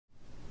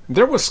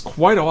There was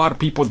quite a lot of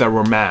people that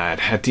were mad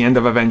at the end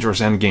of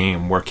Avengers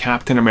Endgame, where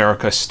Captain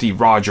America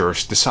Steve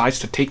Rogers decides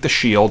to take the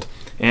shield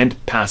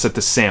and pass it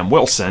to Sam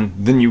Wilson,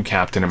 the new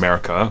Captain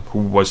America, who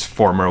was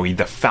formerly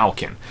the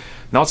Falcon.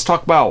 Now let's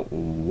talk about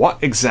what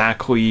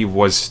exactly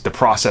was the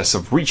process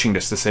of reaching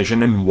this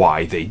decision and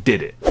why they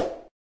did it.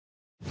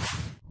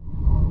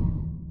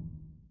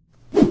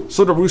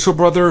 So the Russo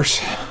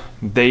brothers,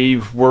 they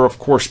were of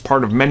course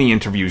part of many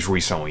interviews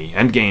recently.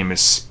 Endgame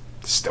is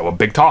still a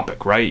big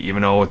topic, right?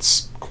 Even though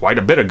it's quite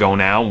a bit ago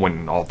now,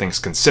 when all things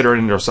considered,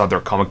 and there's other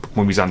comic book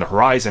movies on the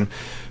horizon,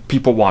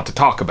 people want to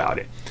talk about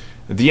it.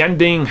 The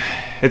ending,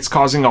 it's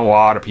causing a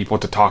lot of people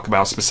to talk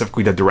about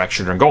specifically the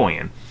direction they're going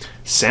in.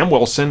 Sam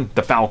Wilson,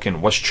 the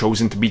Falcon, was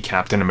chosen to be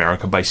Captain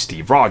America by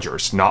Steve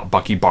Rogers, not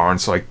Bucky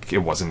Barnes like it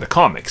was in the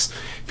comics.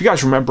 If you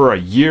guys remember, a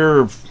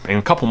year and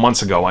a couple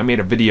months ago, I made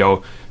a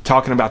video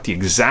talking about the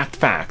exact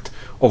fact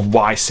of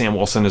why Sam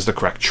Wilson is the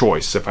correct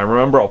choice. If I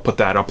remember, I'll put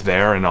that up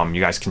there, and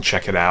you guys can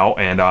check it out.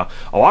 And a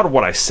lot of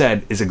what I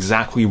said is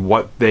exactly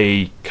what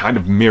they kind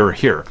of mirror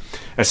here.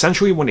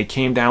 Essentially, when it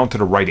came down to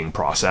the writing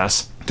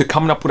process, to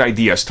coming up with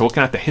ideas, to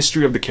looking at the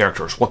history of the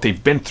characters, what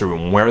they've been through,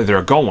 and where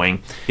they're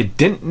going, it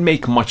didn't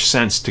make much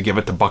sense to give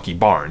it to Bucky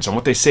Barnes. And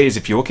what they say is,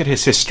 if you look at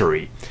his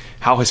history,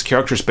 how his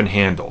character's been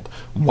handled,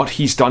 what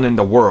he's done in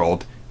the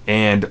world,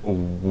 and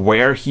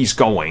where he's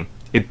going,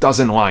 it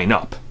doesn't line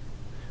up.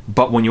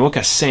 But when you look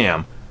at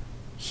Sam,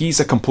 he's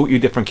a completely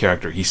different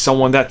character. He's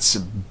someone that's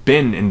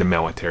been in the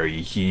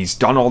military. He's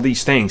done all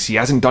these things. He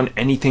hasn't done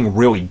anything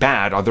really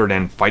bad other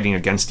than fighting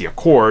against the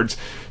Accords.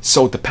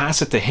 So to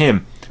pass it to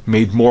him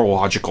made more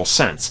logical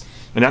sense.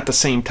 And at the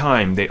same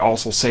time, they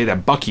also say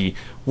that Bucky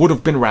would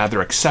have been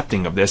rather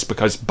accepting of this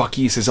because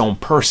Bucky is his own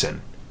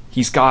person.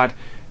 He's got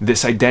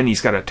this identity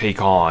he's got to take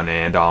on,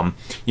 and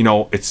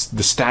it's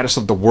the status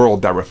of the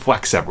world that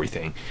reflects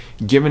everything.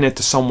 Giving it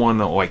to someone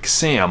like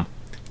Sam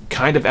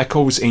kind of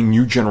echoes a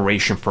new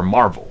generation for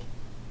Marvel.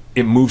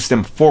 It moves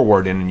them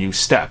forward in a new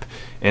step.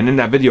 And in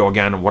that video,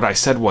 again, what I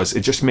said was,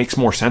 it just makes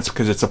more sense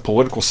because it's a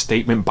political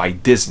statement by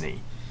Disney.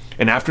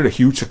 And after the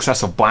huge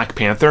success of Black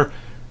Panther,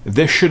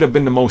 this should have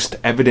been the most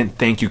evident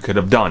thing you could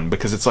have done,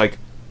 because it's like,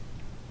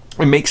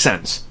 it makes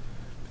sense.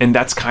 And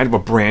that's kind of a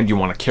brand you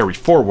want to carry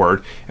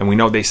forward. And we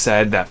know they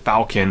said that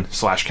Falcon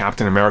 /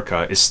 Captain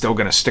America is still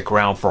going to stick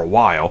around for a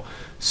while.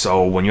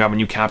 So when you have a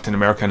new Captain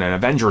America in an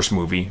Avengers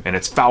movie, and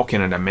it's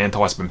Falcon and the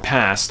mantle has been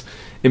passed,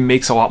 it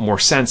makes a lot more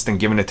sense than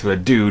giving it to a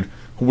dude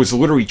who was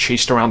literally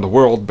chased around the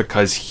world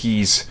because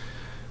he's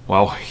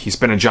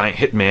been a giant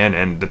hitman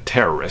and a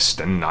terrorist,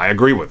 and I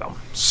agree with him.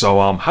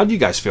 So how do you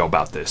guys feel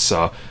about this?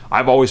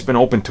 I've always been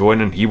open to it,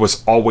 and he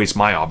was always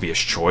my obvious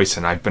choice,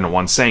 and I've been the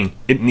one saying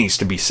it needs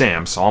to be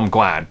Sam, so I'm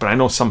glad. But I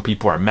know some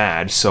people are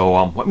mad,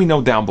 so let me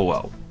know down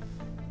below.